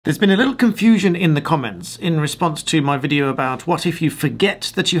There's been a little confusion in the comments in response to my video about what if you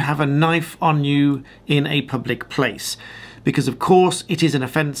forget that you have a knife on you in a public place. Because of course it is an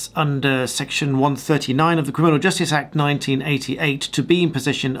offence under section 139 of the Criminal Justice Act 1988 to be in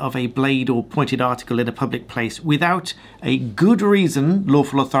possession of a blade or pointed article in a public place without a good reason,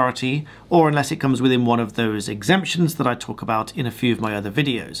 lawful authority, or unless it comes within one of those exemptions that I talk about in a few of my other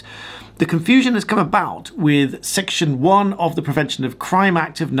videos. The confusion has come about with section 1 of the Prevention of Crime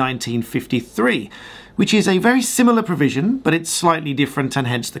Act of 1953, which is a very similar provision, but it's slightly different and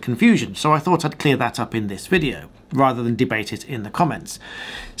hence the confusion. So I thought I'd clear that up in this video, rather than debate it in the comments.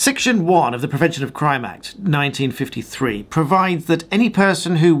 Section 1 of the Prevention of Crime Act 1953 provides that any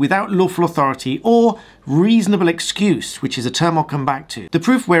person who, without lawful authority or reasonable excuse, which is a term I'll come back to, the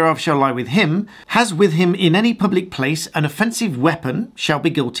proof whereof shall lie with him, has with him in any public place an offensive weapon, shall be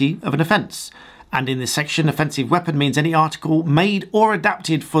guilty of an offence. And in this section, offensive weapon means any article made or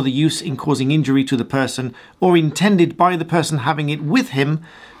adapted for the use in causing injury to the person or intended by the person having it with him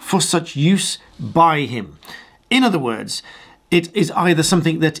for such use by him. In other words, it is either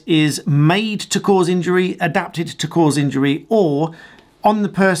something that is made to cause injury, adapted to cause injury, or on the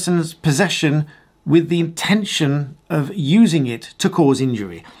person's possession with the intention of using it to cause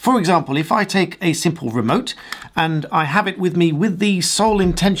injury. For example, if I take a simple remote and I have it with me with the sole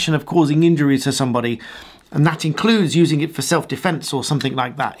intention of causing injury to somebody, and that includes using it for self-defense or something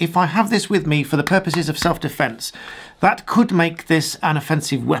like that. If I have this with me for the purposes of self-defense, that could make this an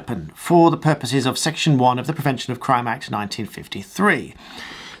offensive weapon for the purposes of Section 1 of the Prevention of Crime Act 1953.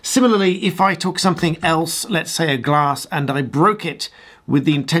 Similarly, if I took something else, let's say a glass, and I broke it with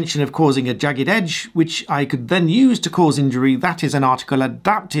the intention of causing a jagged edge, which I could then use to cause injury, that is an article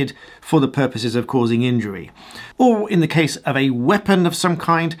adapted for the purposes of causing injury. Or in the case of a weapon of some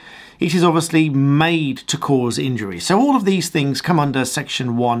kind, it is obviously made to cause injury. So all of these things come under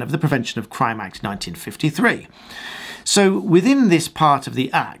Section 1 of the Prevention of Crime Act 1953. So within this part of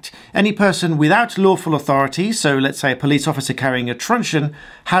the Act, any person without lawful authority, so let's say a police officer carrying a truncheon,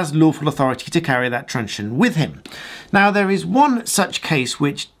 has lawful authority to carry that truncheon with him. Now there is one such case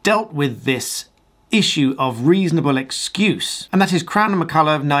which dealt with this issue of reasonable excuse, and that is Crown and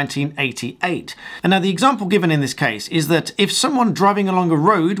McCullough of 1988. And now the example given in this case is that if someone driving along a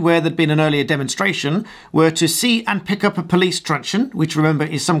road where there'd been an earlier demonstration were to see and pick up a police truncheon, which remember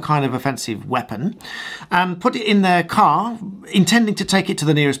is some kind of offensive weapon, and put it in their car, intending to take it to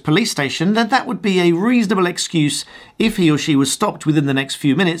the nearest police station, then that would be a reasonable excuse if he or she was stopped within the next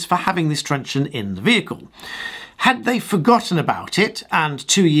few minutes for having this truncheon in the vehicle. Had they forgotten about it and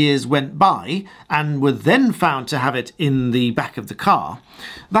 2 years went by and were then found to have it in the back of the car,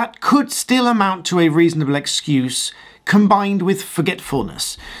 that could still amount to a reasonable excuse combined with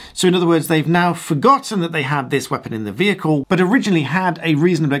forgetfulness. So in other words, they've now forgotten that they had this weapon in the vehicle, but originally had a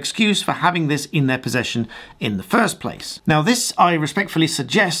reasonable excuse for having this in their possession in the first place. Now this, I respectfully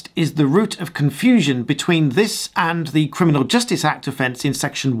suggest, is the root of confusion between this and the Criminal Justice Act offence in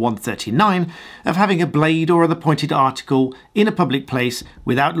section 139 of having a blade or other pointed article in a public place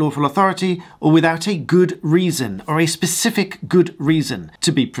without lawful authority or without a good reason, or a specific good reason,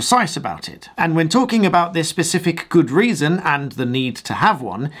 to be precise about it. And when talking about this specific good reason and the need to have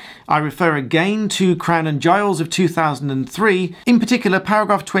one, I refer again to Crown and Giles of 2003, in particular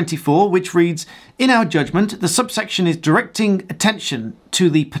paragraph 24, which reads, "In our judgment, the subsection is directing attention to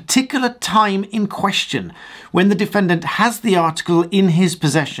the particular time in question when the defendant has the article in his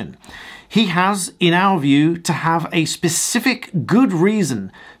possession. He has, in our view, to have a specific good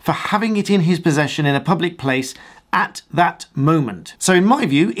reason for having it in his possession in a public place at that moment." So in my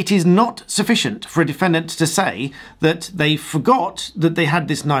view, it is not sufficient for a defendant to say that they forgot that they had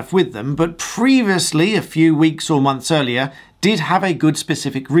this knife with them, but previously, a few weeks or months earlier, did have a good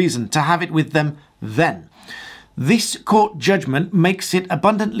specific reason to have it with them then. This court judgment makes it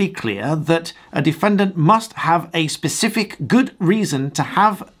abundantly clear that a defendant must have a specific good reason to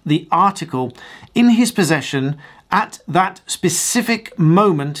have the article in his possession at that specific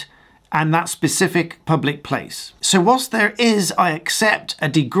moment and that specific public place. So whilst there is, I accept, a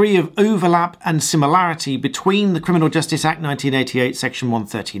degree of overlap and similarity between the Criminal Justice Act 1988 section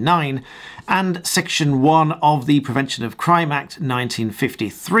 139 and section 1 of the Prevention of Crime Act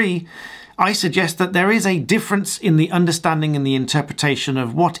 1953, I suggest that there is a difference in the understanding and the interpretation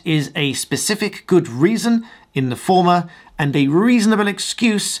of what is a specific good reason in the former and a reasonable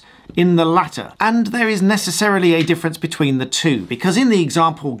excuse in the latter. And there is necessarily a difference between the two, because in the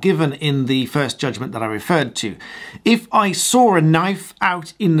example given in the first judgment that I referred to, if I saw a knife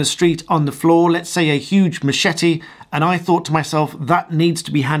out in the street on the floor, let's say a huge machete, And I thought to myself, that needs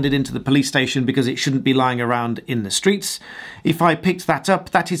to be handed into the police station because it shouldn't be lying around in the streets. If I picked that up,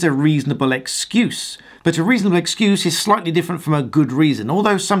 that is a reasonable excuse. But a reasonable excuse is slightly different from a good reason,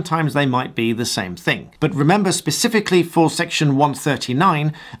 although sometimes they might be the same thing. But remember, specifically for section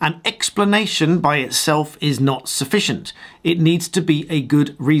 139, an explanation by itself is not sufficient. It needs to be a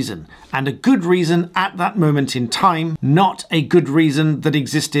good reason, and a good reason at that moment in time, not a good reason that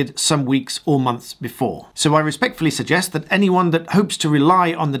existed some weeks or months before. So I respectfully suggest that anyone that hopes to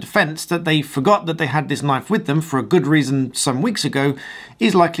rely on the defence that they forgot that they had this knife with them for a good reason some weeks ago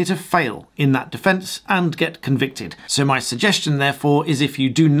is likely to fail in that defence and get convicted. So my suggestion, therefore, is if you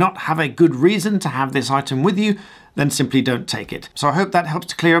do not have a good reason to have this item with you, then simply don't take it. So I hope that helps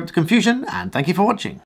to clear up the confusion, and thank you for watching.